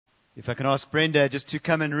If I can ask Brenda just to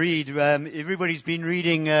come and read. Everybody's been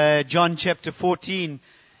reading John chapter 14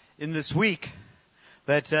 in this week.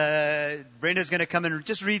 But Brenda's going to come and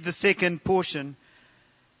just read the second portion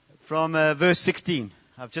from verse 16.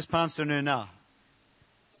 I've just pounced on her now.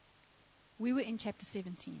 We were in chapter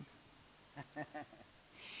 17.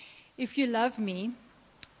 If you love me,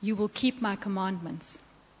 you will keep my commandments.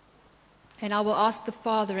 And I will ask the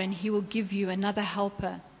Father, and he will give you another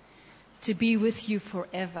helper to be with you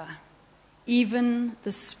forever, even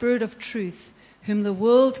the Spirit of truth, whom the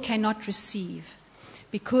world cannot receive,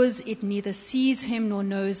 because it neither sees him nor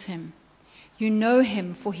knows him. You know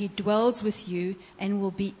him, for he dwells with you and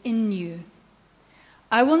will be in you.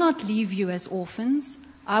 I will not leave you as orphans.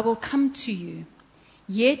 I will come to you.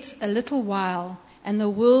 Yet a little while, and the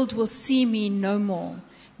world will see me no more.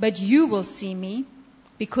 But you will see me.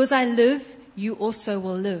 Because I live, you also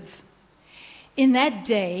will live. In that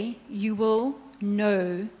day, you will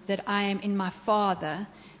know that I am in my Father,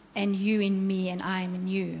 and you in me, and I am in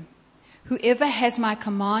you. Whoever has my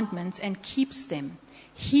commandments and keeps them,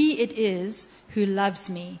 he it is who loves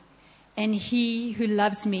me. And he who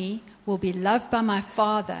loves me will be loved by my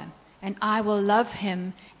Father, and I will love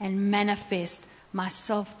him and manifest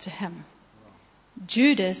myself to him.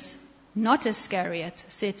 Judas, not Iscariot,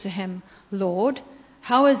 said to him, Lord,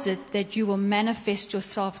 how is it that you will manifest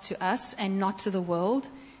yourself to us and not to the world?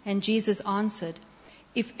 And Jesus answered,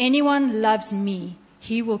 if anyone loves me,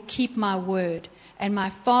 he will keep my word, and my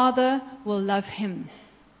Father will love him.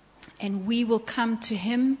 And we will come to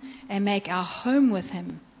him and make our home with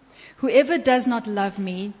him. Whoever does not love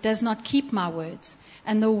me does not keep my words.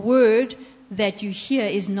 And the word that you hear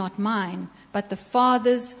is not mine, but the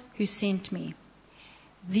Father's who sent me.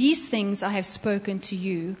 These things I have spoken to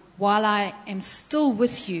you while I am still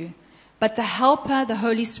with you. But the Helper, the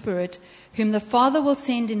Holy Spirit, whom the Father will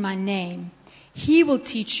send in my name, he will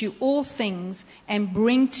teach you all things and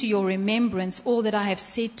bring to your remembrance all that I have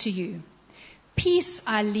said to you. Peace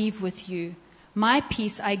I leave with you. My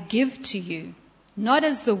peace I give to you. Not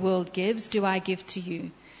as the world gives, do I give to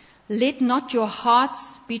you. Let not your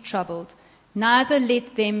hearts be troubled, neither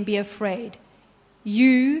let them be afraid.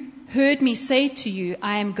 You heard me say to you,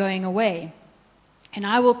 I am going away, and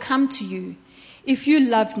I will come to you. If you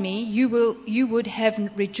loved me, you would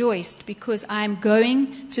have rejoiced, because I am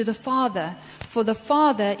going to the Father, for the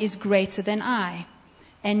Father is greater than I.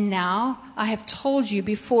 And now I have told you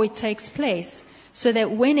before it takes place, so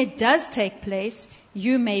that when it does take place,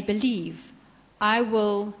 you may believe. I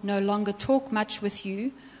will no longer talk much with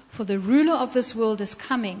you, for the ruler of this world is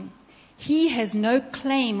coming. He has no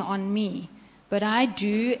claim on me, but I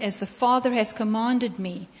do as the Father has commanded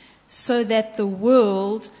me, so that the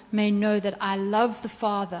world may know that I love the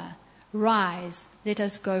Father. Rise, let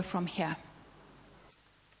us go from here.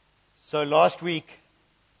 So last week,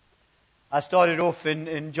 I started off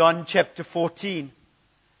in John chapter 14.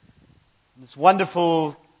 This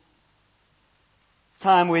wonderful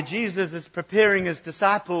time where Jesus is preparing his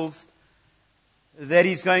disciples that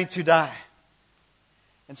he's going to die.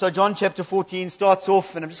 And so John chapter 14 starts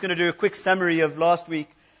off, and I'm just going to do a quick summary of last week.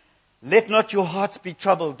 Let not your hearts be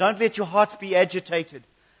troubled. Don't let your hearts be agitated.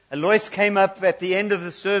 Alois came up at the end of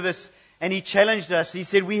the service and he challenged us. He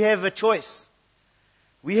said, we have a choice.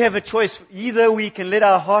 We have a choice. Either we can let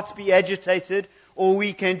our hearts be agitated, or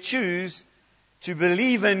we can choose to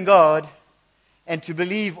believe in God and to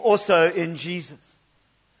believe also in Jesus.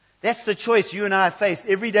 That's the choice you and I face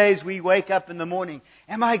every day as we wake up in the morning.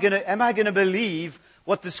 Am I going to believe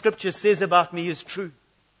what the Scripture says about me is true?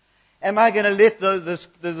 Am I going to let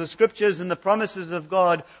the Scriptures and the promises of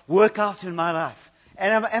God work out in my life?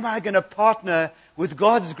 And am I going to partner with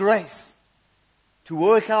God's grace to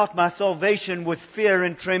work out my salvation with fear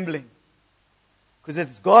and trembling? Because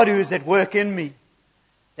it's God who is at work in me.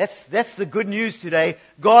 That's the good news today.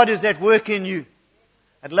 God is at work in you.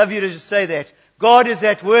 I'd love you to just say that. God is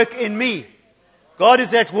at work in me. God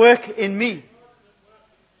is at work in me.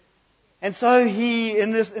 And so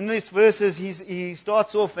in these verses, he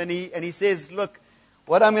starts off and he says, look,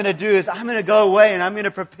 what I'm going to do is I'm going to go away and I'm going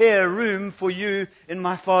to prepare a room for you in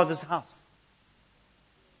my Father's house.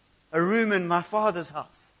 A room in my Father's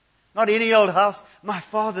house. Not any old house, my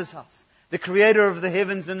Father's house. The creator of the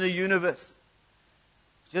heavens and the universe.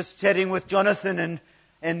 Just chatting with Jonathan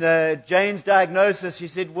and Jane's diagnosis, he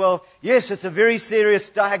said, well, yes, it's a very serious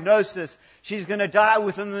diagnosis. She's going to die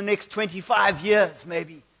within the next 25 years,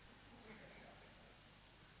 maybe.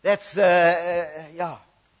 That's, yeah.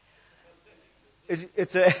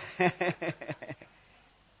 It's a...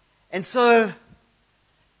 And so,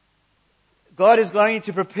 God is going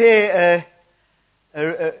to prepare,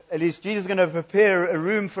 at least Jesus is going to prepare a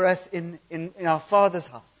room for us in our Father's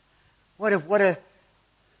house.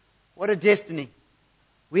 What a destiny.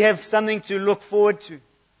 We have something to look forward to.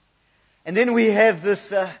 And then we have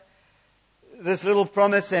this little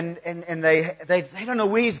promise, and they don't know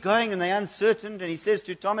where he's going, and they're uncertain. And he says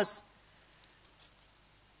to Thomas,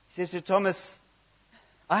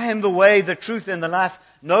 I am the way, the truth, and the life.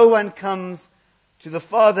 No one comes to the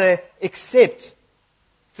Father except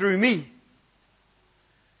through me.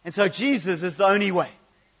 And so Jesus is the only way.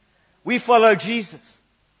 We follow Jesus.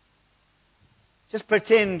 Just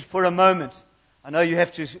pretend for a moment. I know you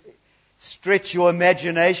have to stretch your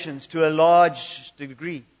imaginations to a large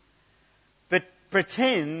degree. But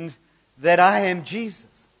pretend that I am Jesus.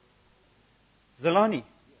 Zalani,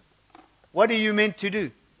 what are you meant to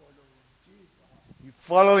do? You're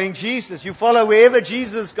following Jesus. You follow wherever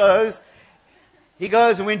Jesus goes. He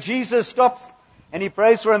goes, and when Jesus stops and he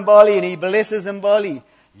prays for Mbali and he blesses Mbali,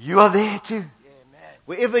 you are there too.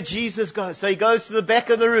 Wherever Jesus goes. So he goes to the back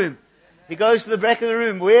of the room. He goes to the back of the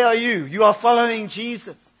room. Where are you? You are following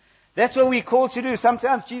Jesus. That's what we're called to do.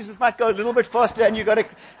 Sometimes Jesus might go a little bit faster and you've got to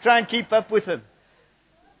try and keep up with him.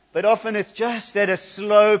 But often it's just at a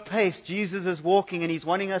slow pace. Jesus is walking and he's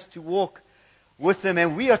wanting us to walk with him,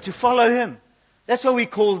 and we are to follow him. That's what we're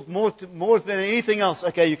called more than anything else.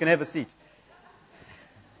 Okay, you can have a seat.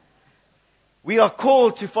 We are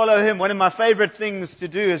called to follow him. One of my favorite things to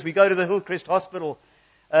do is we go to the Hillcrest Hospital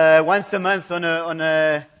once a month on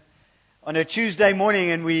a Tuesday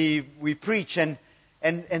morning, and we preach, and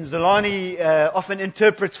Zalani often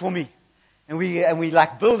interprets for me, and we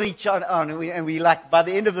like build each other on, and we like, by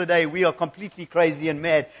the end of the day we are completely crazy and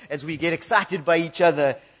mad as we get excited by each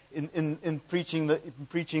other in preaching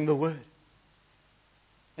the word.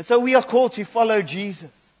 And so we are called to follow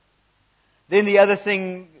Jesus. Then the other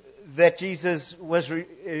thing that Jesus was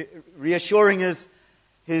reassuring his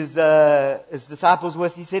disciples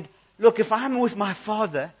with, he said, look, if I'm with my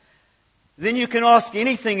Father, then you can ask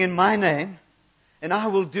anything in my name, and I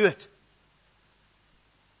will do it.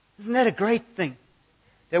 Isn't that a great thing?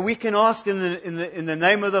 That we can ask in the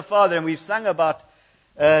name of the Father, and we've sung about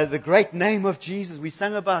the great name of Jesus. We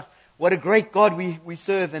sung about what a great God we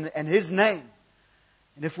serve, and His name.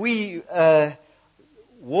 And if we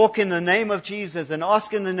walk in the name of Jesus and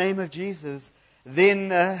ask in the name of Jesus,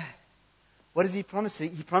 then what does He promise?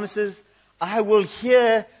 He promises, I will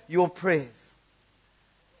hear your prayers.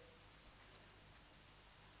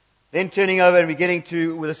 Then turning over and beginning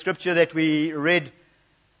with the scripture that we read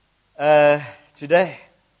today.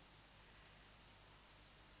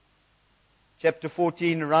 Chapter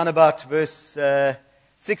 14, around about verse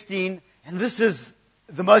 16. And this is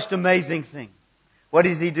the most amazing thing. What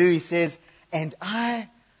does He do? He says, and I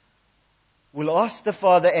will ask the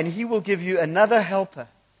Father, and He will give you another helper,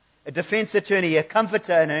 a defense attorney, a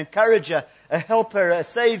comforter, an encourager, a helper, a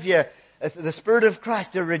savior, the Spirit of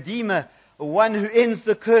Christ, a redeemer, one who ends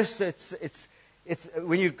the curse. It's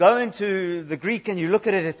when you go into the Greek and you look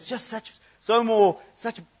at it, it's just so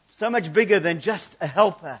much bigger than just a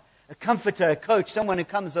helper, a comforter, a coach, someone who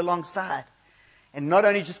comes alongside. And not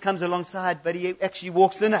only just comes alongside, but He actually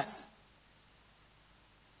walks in us.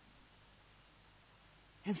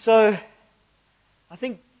 And so, I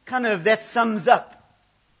think kind of that sums up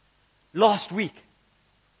last week.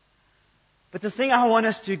 But the thing I want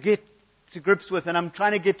us to get to grips with, and I'm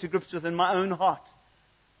trying to get to grips with in my own heart,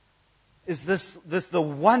 is the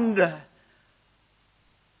wonder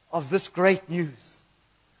of this great news.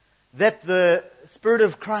 That the Spirit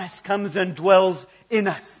of Christ comes and dwells in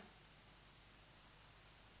us.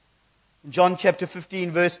 In John chapter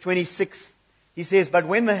 15, verse 26, He says, but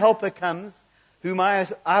when the Helper comes, whom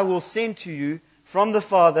I will send to you from the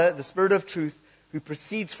Father, the Spirit of truth, who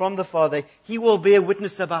proceeds from the Father, He will bear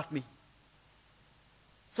witness about me.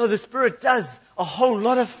 So the Spirit does a whole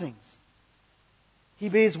lot of things. He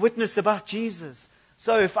bears witness about Jesus.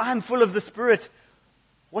 So if I'm full of the Spirit,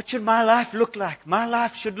 what should my life look like? My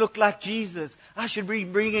life should look like Jesus. I should be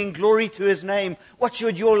bringing glory to His name. What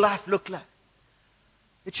should your life look like?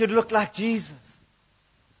 It should look like Jesus.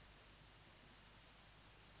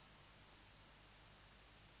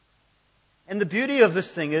 And the beauty of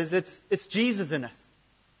this thing is it's Jesus in us.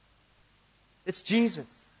 It's Jesus.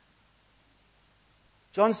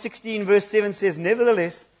 John 16 verse 7 says,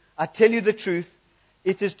 nevertheless, I tell you the truth,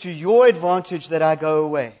 it is to your advantage that I go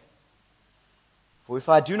away. For if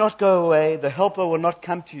I do not go away, the Helper will not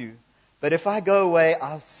come to you. But if I go away,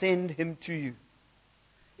 I'll send Him to you.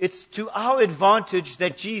 It's to our advantage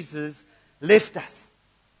that Jesus left us.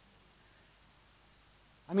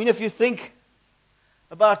 I mean, if you think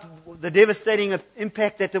about the devastating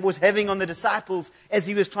impact that it was having on the disciples as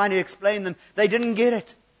He was trying to explain them, they didn't get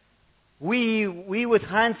it. We with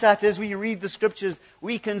hindsight, as we read the scriptures,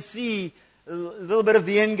 we can see a little bit of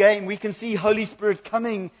the end game. We can see Holy Spirit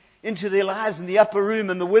coming into their lives in the upper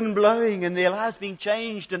room and the wind blowing and their lives being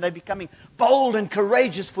changed and they're becoming bold and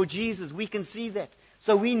courageous for Jesus. We can see that.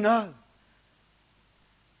 So we know.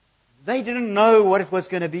 They didn't know what it was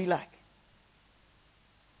going to be like.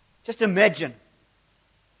 Just imagine.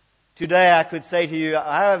 Today I could say to you,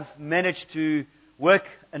 I have managed to work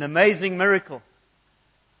an amazing miracle.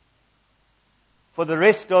 For the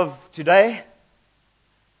rest of today,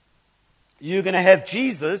 you're going to have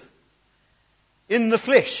Jesus in the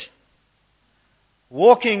flesh,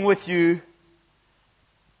 walking with you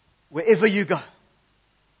wherever you go.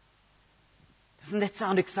 Doesn't that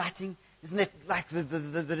sound exciting? Isn't that like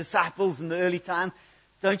the disciples in the early time?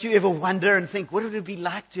 Don't you ever wonder and think, what would it be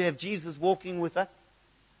like to have Jesus walking with us?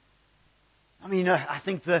 I mean, I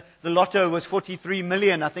think the lotto was 43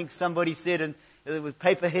 million. I think somebody said, and it was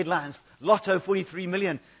paper headlines, lotto 43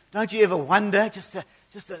 million. Don't you ever wonder, just a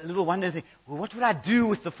little wonder, think, well, what would I do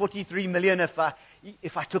with the 43 million if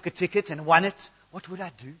I took a ticket and won it? What would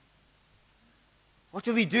I do? What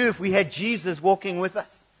would we do if we had Jesus walking with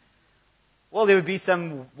us? Well, there would be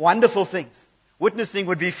some wonderful things. Witnessing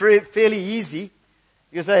would be fairly easy.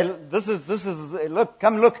 You say, this is, look,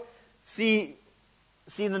 come look, see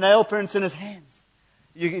the nail prints in his hands.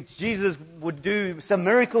 Jesus would do some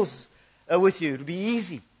miracles with you. It would be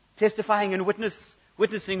easy. Testifying and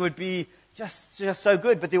witnessing would be just so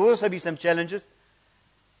good. But there will also be some challenges,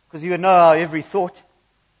 because you would know our every thought.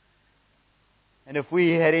 And if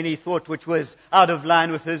we had any thought which was out of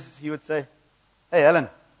line with his, he would say, hey, Alan,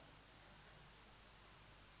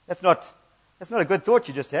 that's not a good thought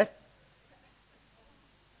you just had.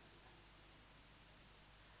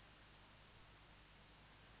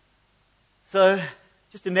 So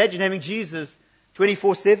just imagine having Jesus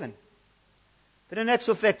 24/7. But in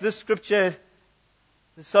actual fact, this scripture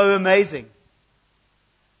is so amazing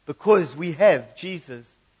because we have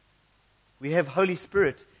Jesus, we have Holy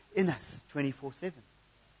Spirit in us 24/7.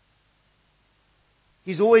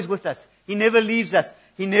 He's always with us. He never leaves us.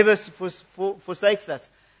 He never forsakes us.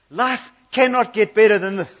 Life cannot get better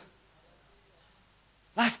than this.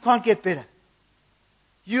 Life can't get better.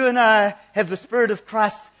 You and I have the Spirit of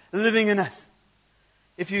Christ living in us.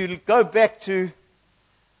 If you go back to,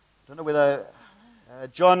 I don't know whether,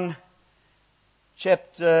 John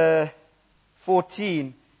chapter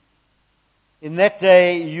 14, in that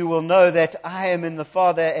day you will know that I am in the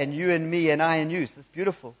Father and you in me and I in you. So that's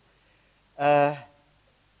beautiful.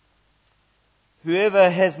 Whoever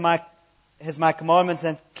has my commandments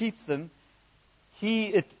and keeps them, he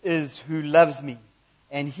it is who loves me.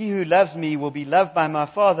 And he who loves me will be loved by my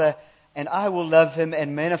Father, and I will love him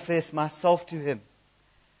and manifest myself to him.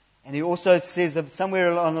 And he also says that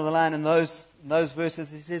somewhere along the line in those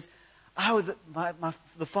verses, he says,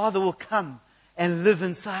 the Father will come and live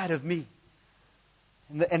inside of me.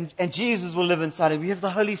 And Jesus will live inside of me. We have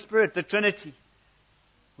the Holy Spirit, the Trinity.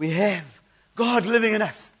 We have God living in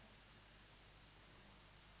us.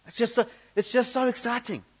 It's just so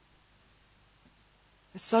exciting.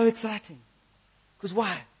 It's so exciting. Because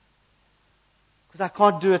why? Because I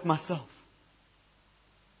can't do it myself.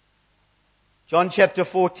 John chapter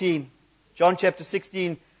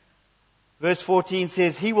 16, verse 14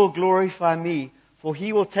 says, He will glorify me, for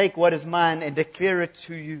He will take what is mine and declare it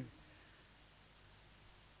to you.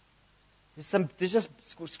 There's just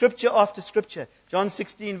scripture after scripture. John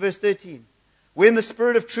 16, verse 13. When the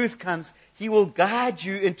Spirit of truth comes, He will guide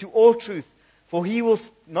you into all truth, for He will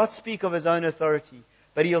not speak of His own authority,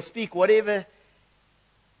 but He'll speak whatever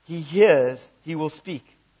He hears, He will speak.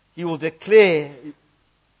 He will declare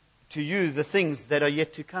to you the things that are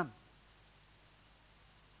yet to come.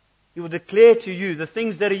 He will declare to you the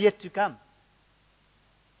things that are yet to come.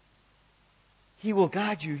 He will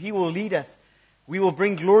guide you. He will lead us. We will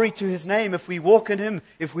bring glory to His name if we walk in Him,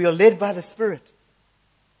 if we are led by the Spirit.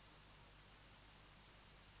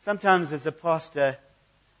 Sometimes as a pastor,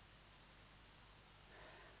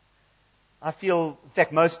 I feel, in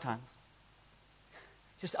fact most times,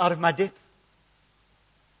 just out of my depth.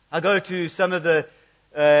 I go to some of the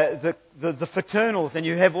fraternals, and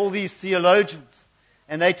you have all these theologians,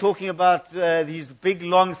 and they're talking about these big,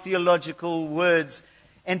 long theological words,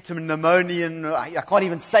 antinomian. I can't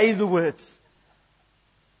even say the words.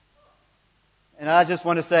 And I just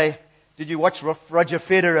want to say, did you watch Roger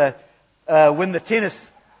Federer win the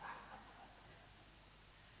tennis?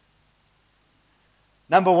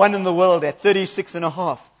 Number 1 in the world at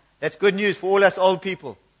 36.5. That's good news for all us old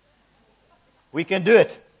people. We can do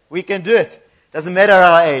it. We can do it. Doesn't matter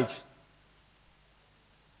our age.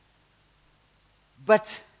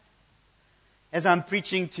 But as I'm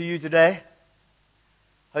preaching to you today,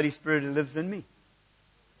 Holy Spirit lives in me.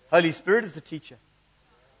 Holy Spirit is the teacher.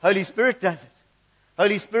 Holy Spirit does it.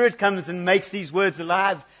 Holy Spirit comes and makes these words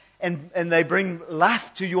alive, and they bring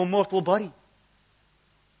life to your mortal body.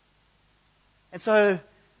 And so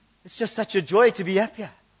it's just such a joy to be up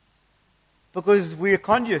here. Because we're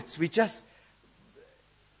conduits. We're just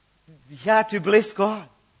here to bless God,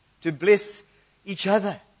 to bless each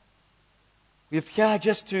other. We're here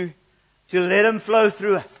just to let Him flow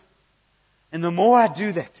through us. And the more I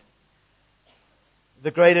do that,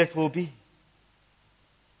 the greater it will be.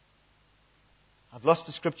 I've lost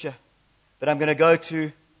the scripture, but I'm going to go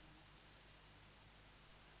to...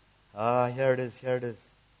 here it is.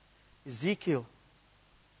 Ezekiel.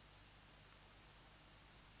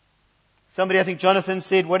 Somebody, I think Jonathan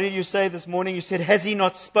said, what did you say this morning? You said, has He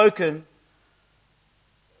not spoken?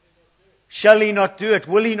 Shall He not do it?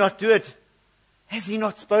 Will He not do it? Has He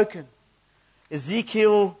not spoken?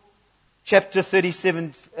 Ezekiel chapter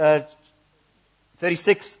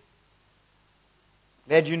 36.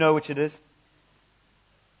 Glad you know which it is.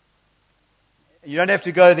 You don't have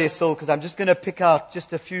to go there still, because I'm just going to pick out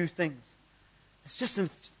just a few things. It's just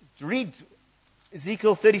read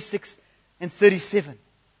Ezekiel 36 and 37.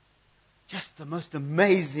 Just the most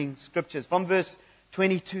amazing scriptures from verse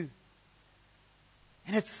 22.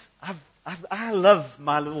 And I love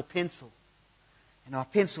my little pencil. And my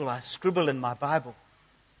pencil I scribble in my Bible.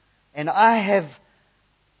 And I have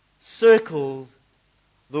circled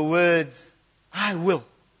the words, I will.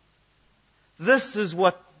 This is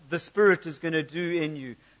what the Spirit is going to do in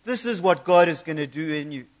you. This is what God is going to do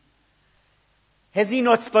in you. Has He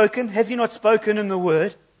not spoken? Has He not spoken in the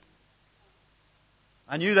Word?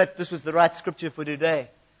 I knew that this was the right scripture for today.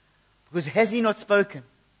 Because has He not spoken?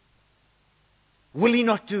 Will He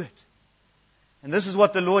not do it? And this is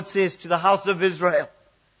what the Lord says to the house of Israel.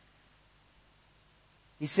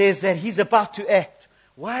 He says that He's about to act.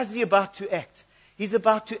 Why is He about to act? He's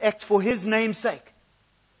about to act for His name's sake.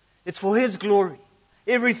 It's for His glory.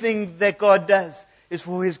 Everything that God does is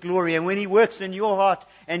for His glory. And when He works in your heart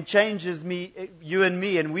and changes you and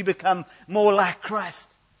me, and we become more like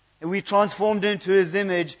Christ, and we're transformed into His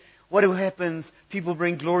image, what happens? People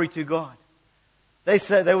bring glory to God.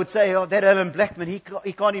 They would say, oh, that Alan Blackman, he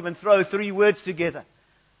can't even throw 3 words together.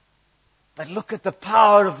 But look at the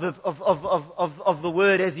power of the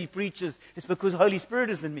word as he preaches. It's because the Holy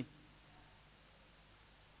Spirit is in me.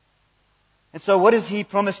 And so what does He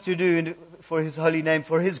promise to do for His holy name,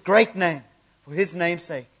 for His great name, for His name's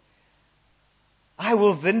sake? I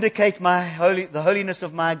will vindicate the holiness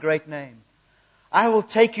of my great name. I will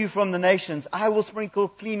take you from the nations. I will sprinkle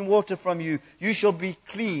clean water from you. You shall be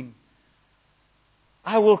clean.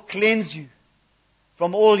 I will cleanse you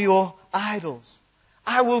from all your idols.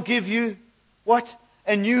 I will give you, what?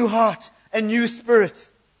 A new heart, a new spirit.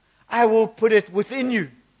 I will put it within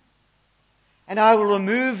you. And I will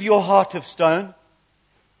remove your heart of stone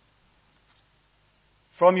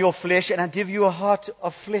from your flesh, and I'll give you a heart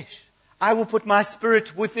of flesh. I will put my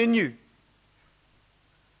spirit within you.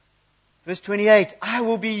 Verse 28, I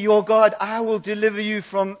will be your God. I will deliver you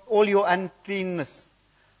from all your uncleanness.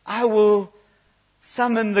 I will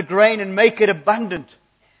summon the grain and make it abundant.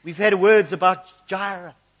 We've had words about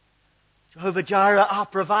Jireh. Jehovah Jireh, our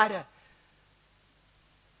provider.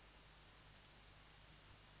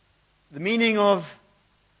 The meaning of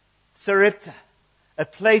Sarepta, a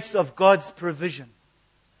place of God's provision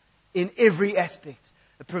in every aspect.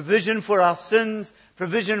 A provision for our sins,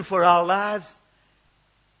 provision for our lives.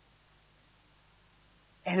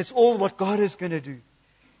 And it's all what God is going to do.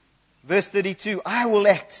 Verse 32, I will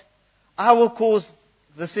act. I will cause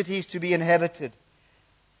the cities to be inhabited.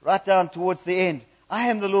 Right down towards the end. I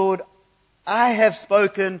am the Lord. I have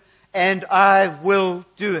spoken and I will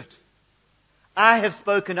do it. I have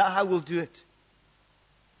spoken, I will do it.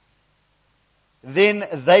 Then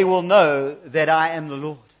they will know that I am the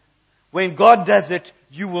Lord. When God does it,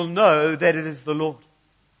 you will know that it is the Lord.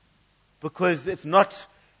 Because it's not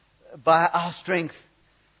by our strength.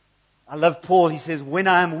 I love Paul. He says, when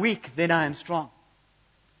I am weak, then I am strong.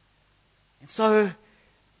 And so,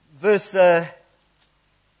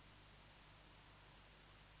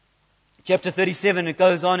 chapter 37, it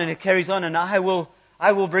goes on and it carries on. And I will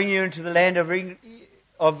bring you into the land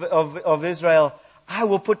of Israel. I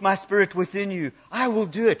will put my spirit within you. I will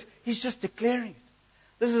do it. He's just declaring it.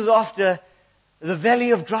 This is after the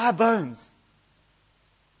valley of dry bones.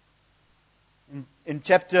 In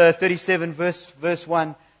chapter 37, verse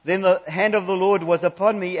 1, then the hand of the Lord was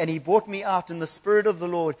upon me, and He brought me out in the spirit of the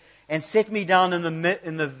Lord, and set me down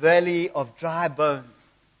in the valley of dry bones,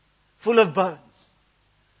 full of bones.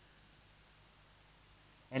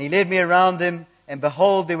 And He led me around them, And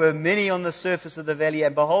behold, there were many on the surface of the valley,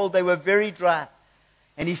 and behold, they were very dry.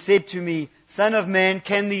 And he said to me, Son of man,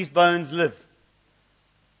 can these bones live?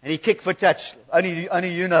 And he kicked for touch.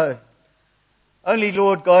 Only you know. Only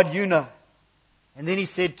Lord God, you know. And then he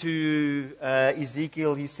said to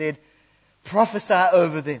Ezekiel, he said, prophesy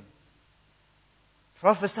over them.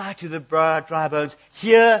 Prophesy to the dry bones.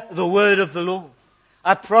 Hear the word of the Lord.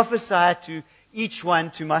 I prophesy to each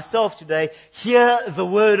one, to myself today, hear the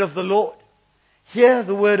word of the Lord. Hear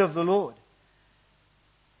the word of the Lord.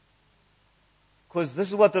 Because this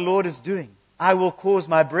is what the Lord is doing. I will cause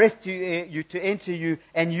my breath to enter you,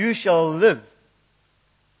 and you shall live.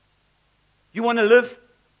 You want to live?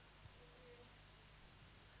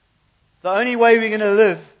 The only way we're going to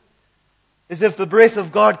live is if the breath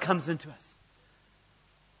of God comes into us.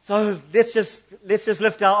 So let's just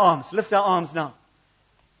lift our arms. Lift our arms now.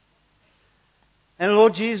 And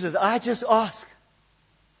Lord Jesus, I just ask,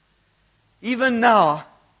 even now,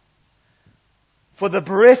 for the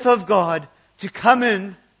breath of God to come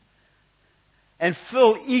in and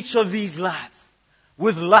fill each of these lives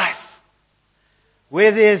with life. Where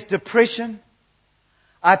there's depression,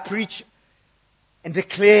 I preach and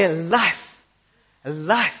declare life.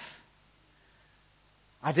 Life.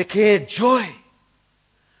 I declare joy.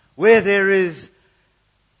 Where there is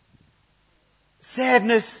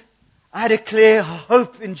sadness, I declare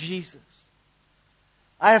hope in Jesus.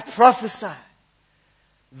 I prophesy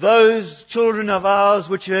those children of ours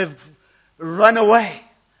which have run away.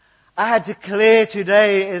 I declare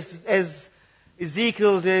today, as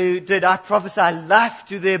Ezekiel did, I prophesy life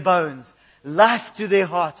to their bones, life to their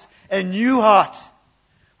hearts, a new heart.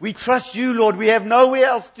 We trust you, Lord. We have nowhere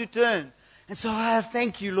else to turn. And so I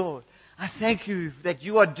thank you, Lord. I thank you that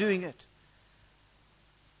you are doing it.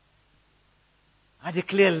 I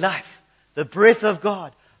declare life, the breath of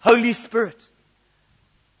God, Holy Spirit.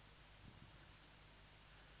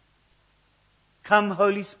 Come,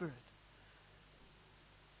 Holy Spirit.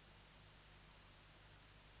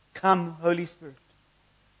 Come, Holy Spirit.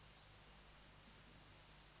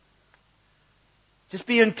 Just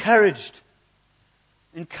be encouraged.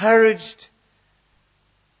 Encouraged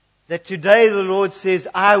that today the Lord says,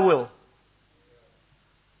 I will.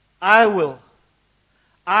 I will.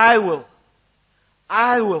 I will.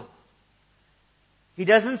 I will. He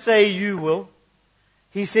doesn't say you will.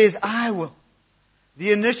 He says, I will.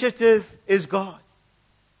 The initiative is God's.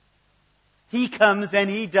 He comes and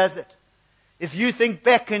He does it. If you think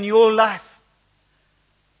back in your life,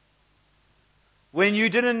 when you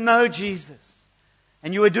didn't know Jesus,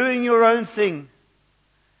 and you were doing your own thing,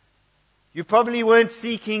 you probably weren't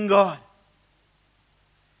seeking God.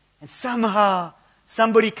 And somehow,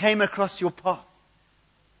 somebody came across your path.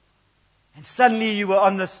 And suddenly you were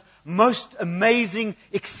on this most amazing,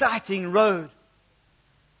 exciting road.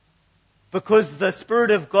 Because the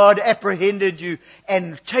Spirit of God apprehended you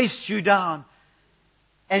and chased you down.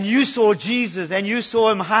 And you saw Jesus, and you saw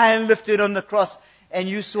Him high and lifted on the cross, and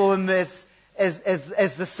you saw Him as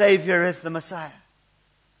the Savior, as the Messiah.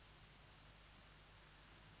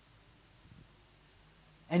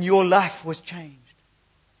 And your life was changed.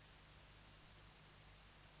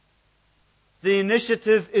 The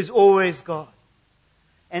initiative is always God.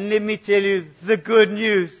 And let me tell you, the good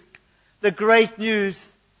news, the great news,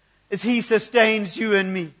 is He sustains you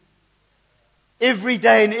and me. Every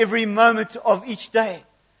day and every moment of each day.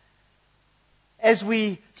 As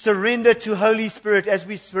we surrender to Holy Spirit, as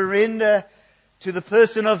we surrender to the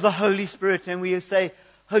person of the Holy Spirit, and we say,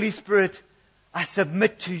 Holy Spirit, I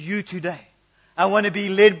submit to you today. I want to be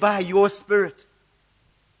led by your Spirit.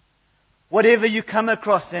 Whatever you come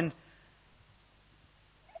across, and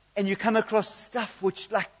you come across stuff which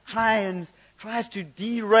tries to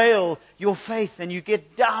derail your faith, and you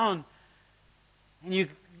get down, and you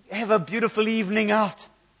have a beautiful evening out.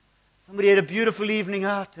 Somebody had a beautiful evening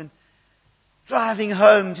out, and driving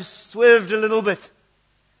home just swerved a little bit,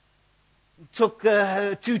 and took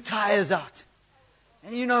 2 tires out,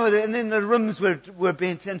 and and then the rims were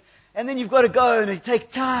bent, and then you've got to go, and it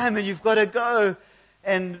takes time, and you've got to go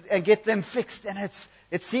and get them fixed, and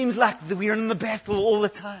it seems like we're in the battle all the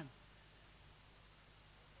time.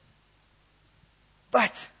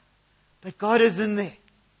 But God is in there.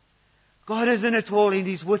 God is in it all, and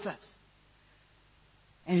He's with us.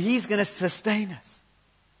 And He's going to sustain us.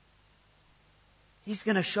 He's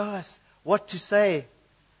going to show us what to say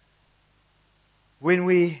when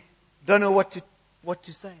we don't know what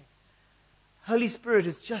to say. Holy Spirit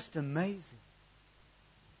is just amazing.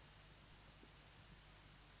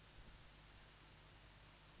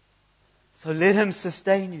 So let Him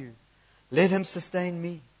sustain you. Let Him sustain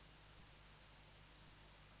me.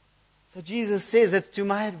 So Jesus says it's to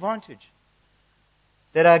my advantage.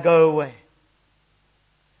 that I go away.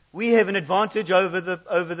 We have an advantage over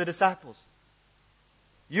the disciples.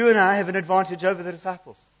 You and I have an advantage over the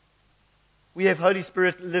disciples. We have Holy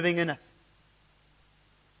Spirit living in us.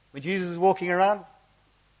 When Jesus was walking around,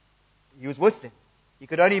 He was with them. He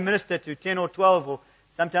could only minister to 10 or 12 or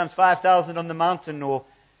sometimes 5,000 on the mountain,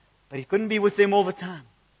 but He couldn't be with them all the time.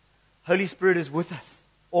 Holy Spirit is with us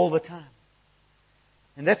all the time.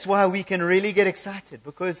 And that's why we can really get excited,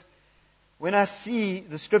 because when I see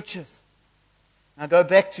the Scriptures, I go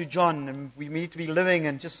back to John, and we need to be living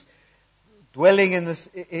and just dwelling in this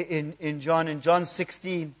in John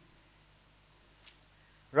 16.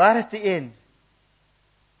 Right at the end,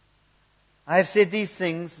 I have said these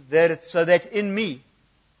things so that in me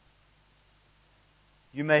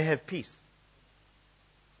you may have peace.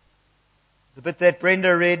 The bit that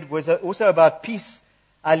Brenda read was also about peace.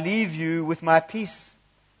 I leave you with my peace.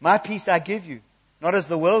 My peace I give you, not as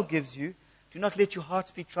the world gives you. Do not let your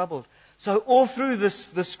hearts be troubled. So all through the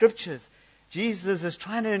Scriptures, Jesus is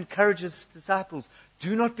trying to encourage His disciples.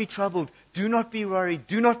 Do not be troubled. Do not be worried.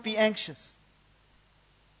 Do not be anxious.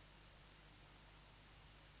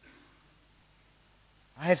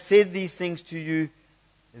 I have said these things to you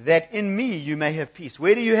that in me you may have peace.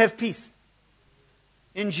 Where do you have peace?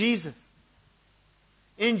 In Jesus.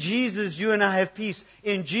 In Jesus you and I have peace.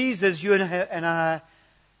 In Jesus you and I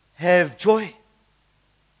have joy.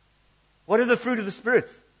 What are the fruit of the Spirit?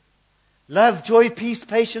 Love, joy, peace,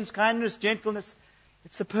 patience, kindness, gentleness.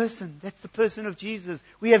 It's a person. That's the person of Jesus.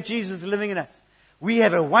 We have Jesus living in us. We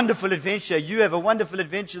have a wonderful adventure. You have a wonderful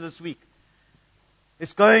adventure this week.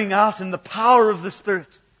 It's going out in the power of the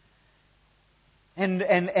Spirit. And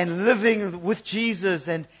living with Jesus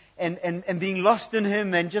and being lost in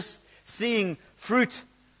Him and just seeing fruit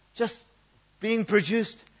just being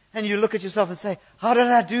produced. And you look at yourself and say, how did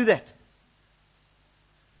I do that?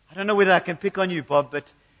 I don't know whether I can pick on you, Bob,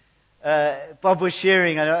 but Bob was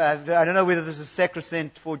sharing. I don't know whether this is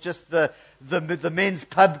sacrosanct for just the men's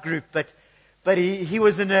pub group, but he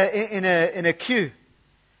was in a queue.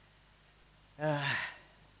 And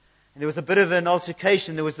there was a bit of an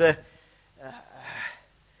altercation. There was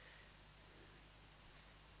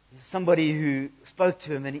somebody who spoke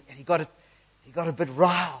to him, and he got a bit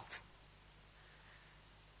riled.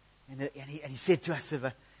 And he said to us,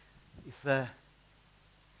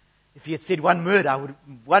 if he had said one word,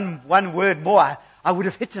 one word more, I would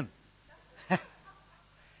have hit him.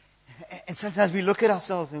 And sometimes we look at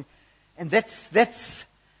ourselves, and that's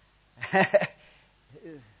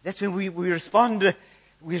when we respond.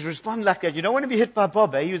 We respond like that. You don't want to be hit by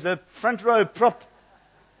Bob. He was a front row prop.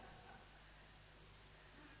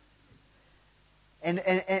 And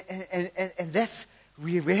that's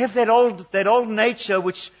we have that old nature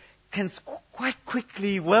which can quite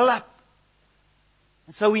quickly well up.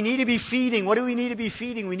 And so we need to be feeding. What do we need to be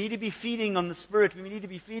feeding? We need to be feeding on the Spirit. We need to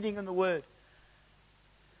be feeding on the Word.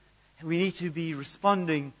 And we need to be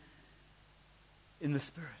responding in the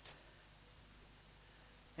Spirit.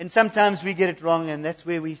 And sometimes we get it wrong, and that's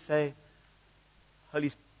where we say,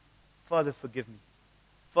 Holy Father, forgive me.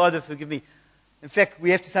 Father, forgive me. In fact,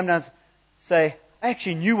 we have to sometimes say, I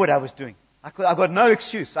actually knew what I was doing. I got no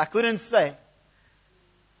excuse. I couldn't say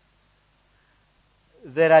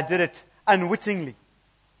that I did it unwittingly.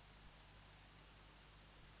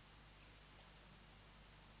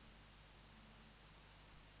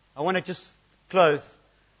 I want to just close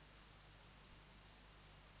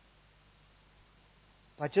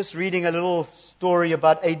by just reading a little story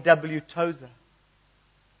about A.W. Tozer.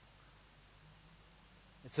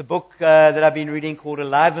 It's a book that I've been reading called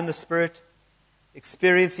Alive in the Spirit,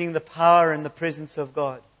 Experiencing the Power and the Presence of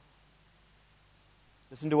God.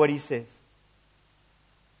 Listen to what he says.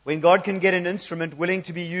 When God can get an instrument willing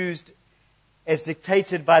to be used as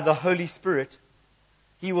dictated by the Holy Spirit,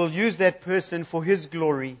 He will use that person for His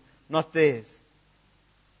glory, not theirs.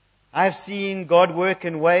 I have seen God work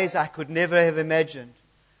in ways I could never have imagined.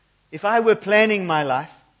 If I were planning my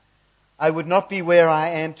life, I would not be where I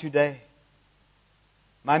am today.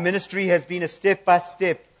 My ministry has been a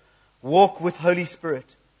step-by-step walk with Holy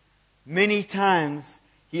Spirit. Many times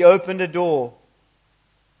He opened a door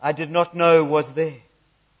I did not know was there.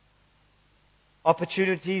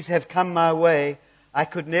 Opportunities have come my way I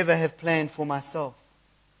could never have planned for myself.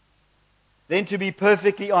 Then, to be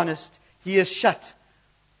perfectly honest, He has shut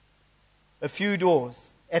a few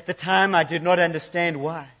doors. At the time, I did not understand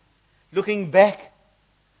why. Looking back,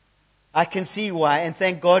 I can see why, and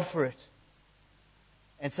thank God for it.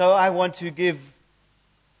 And so I want to give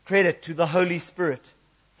credit to the Holy Spirit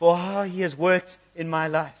for how He has worked in my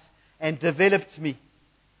life and developed me.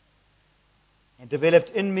 And developed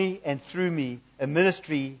in me and through me a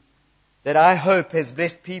ministry that I hope has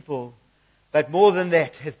blessed people, but more than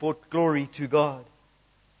that, has brought glory to God.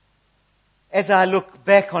 As I look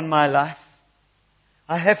back on my life,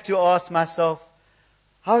 I have to ask myself,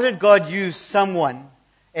 how did God use someone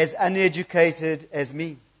as uneducated as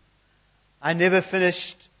me? I never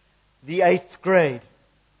finished the 8th grade.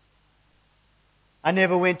 I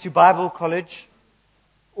never went to Bible college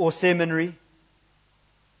or seminary.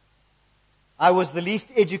 I was the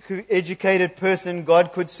least educated person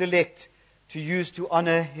God could select to use to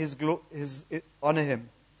honor Him.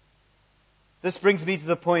 This brings me to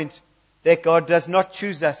the point that God does not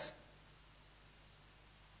choose us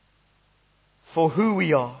for who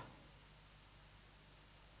we are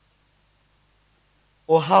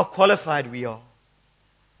or how qualified we are,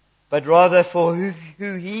 but rather for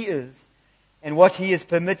who He is and what He is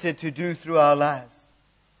permitted to do through our lives.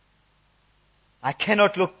 I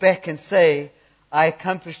cannot look back and say I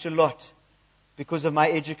accomplished a lot because of my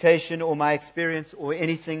education or my experience or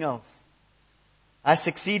anything else. I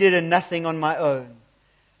succeeded in nothing on my own.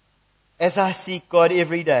 As I seek God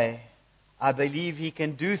every day, I believe He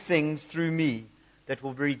can do things through me that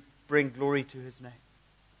will bring glory to His name.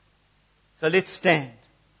 So let's stand.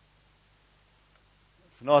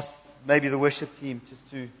 And ask maybe the worship team just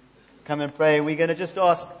to come and pray. We're going to just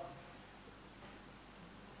ask.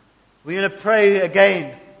 We're going to pray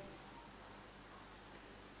again.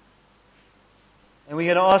 And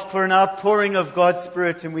we're going to ask for an outpouring of God's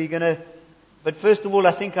Spirit. And we're going to, but first of all,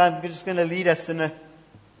 I think I'm just going to lead us in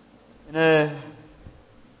a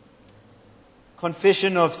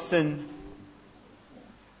confession of sin.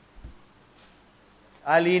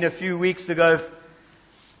 Eileen, a few weeks ago,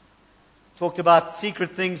 talked about secret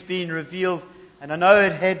things being revealed. And I know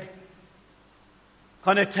it had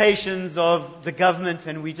connotations of the government,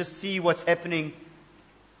 and we just see what's happening.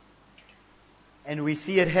 And we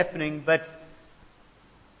see it happening, but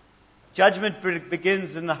judgment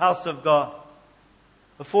begins in the house of God.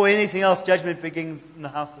 Before anything else, judgment begins in the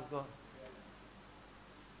house of God.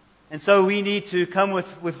 And so we need to come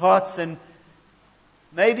with hearts, and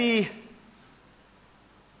maybe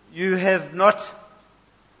you have not,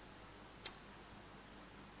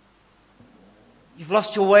 you've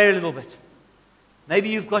lost your way a little bit. Maybe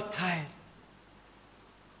you've got tired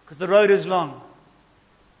because the road is long.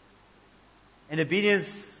 And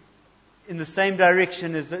obedience in the same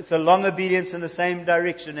direction it's a long obedience in the same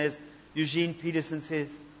direction, as Eugene Peterson says.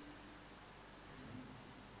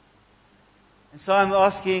 And so I'm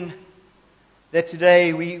asking that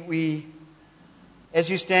today we as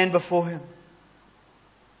you stand before Him,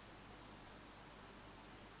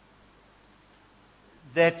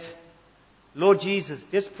 that Lord Jesus,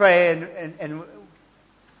 just pray and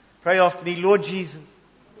pray after me. Lord Jesus,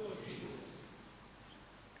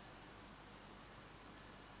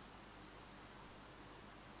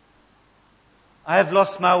 I have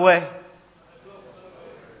lost my way.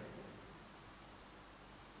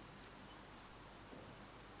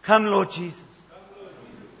 Come, Lord Jesus.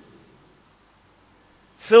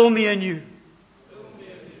 Fill me anew.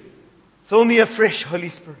 Fill me afresh, Holy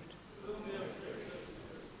Spirit.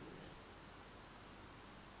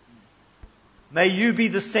 May you be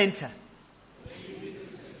the center.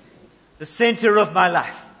 The center of my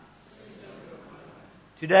life.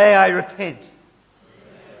 Today I repent.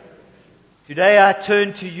 Today I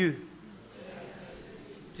turn to you.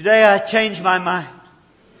 Today I change my mind.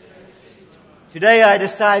 Today I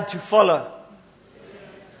decide to follow.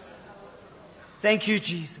 Thank you,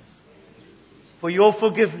 Jesus, for your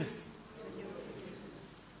forgiveness.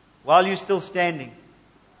 While you're still standing,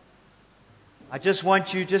 I just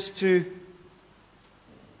want you just to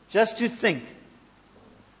think.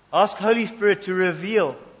 Ask Holy Spirit to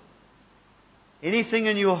reveal anything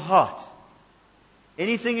in your heart,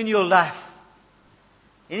 anything in your life,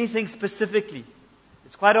 anything specifically.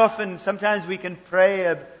 It's quite often, sometimes we can pray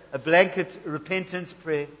a blanket repentance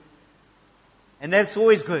prayer, and that's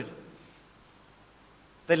always good.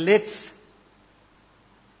 But let's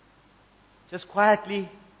just quietly,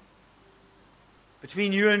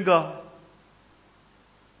 between you and God,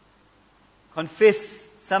 confess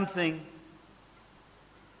something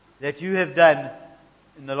that you have done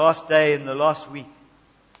in the last day, in the last week,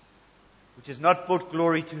 which has not brought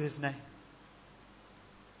glory to His name.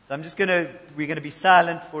 So we're going to be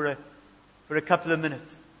silent for a couple of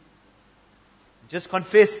minutes. Just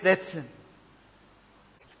confess that sin.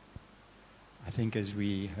 I think as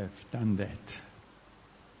we have done that,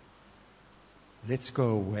 let's go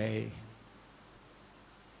away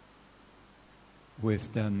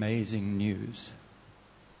with the amazing news.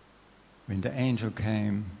 When the angel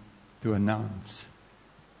came to announce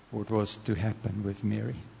what was to happen with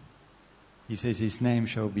Mary, He says his name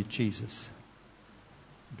shall be Jesus,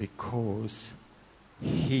 because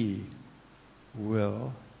he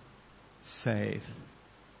will save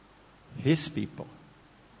his people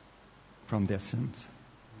from their sins.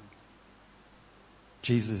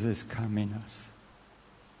 Jesus has come in us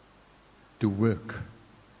to work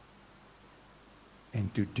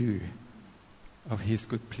and to do of his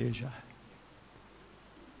good pleasure.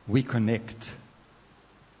 We connect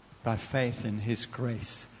by faith in his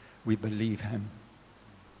grace. We believe him.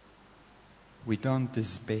 We don't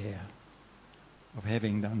despair of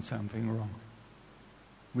having done something wrong.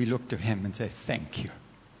 We look to him and say, thank you.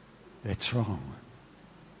 That's wrong.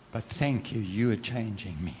 But thank you, you are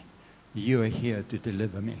changing me. You are here to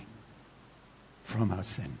deliver me from our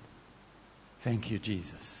sin. Thank you,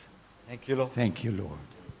 Jesus. Thank you, Lord. Thank you, Lord.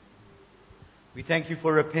 We thank you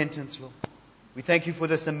for repentance, Lord. We thank you for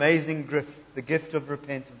this amazing gift, the gift of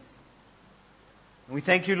repentance. And we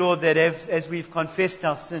thank you, Lord, that as we've confessed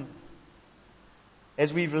our sin,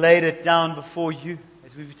 as we've laid it down before you,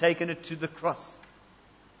 as we've taken it to the cross,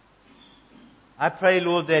 I pray,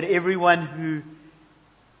 Lord, that everyone who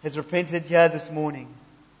has repented here this morning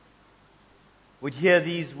would hear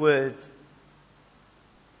these words: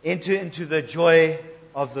 enter into the joy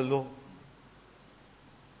of the Lord.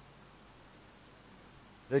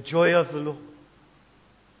 The joy of the Lord.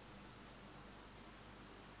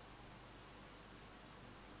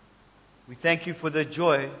 We thank you for the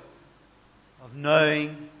joy of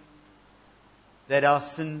knowing that our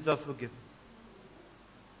sins are forgiven.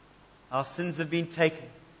 Our sins have been taken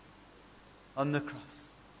on the cross.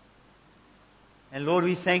 And Lord,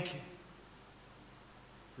 we thank you.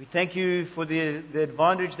 We thank you for the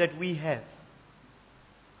advantage that we have,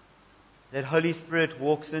 that Holy Spirit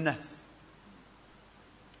walks in us.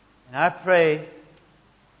 And I pray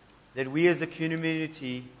that we as a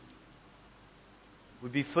community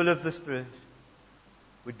would be full of the Spirit,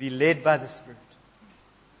 would be led by the Spirit.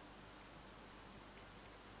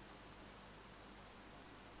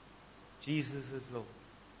 Jesus is Lord.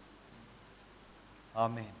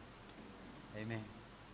 Amen. Amen.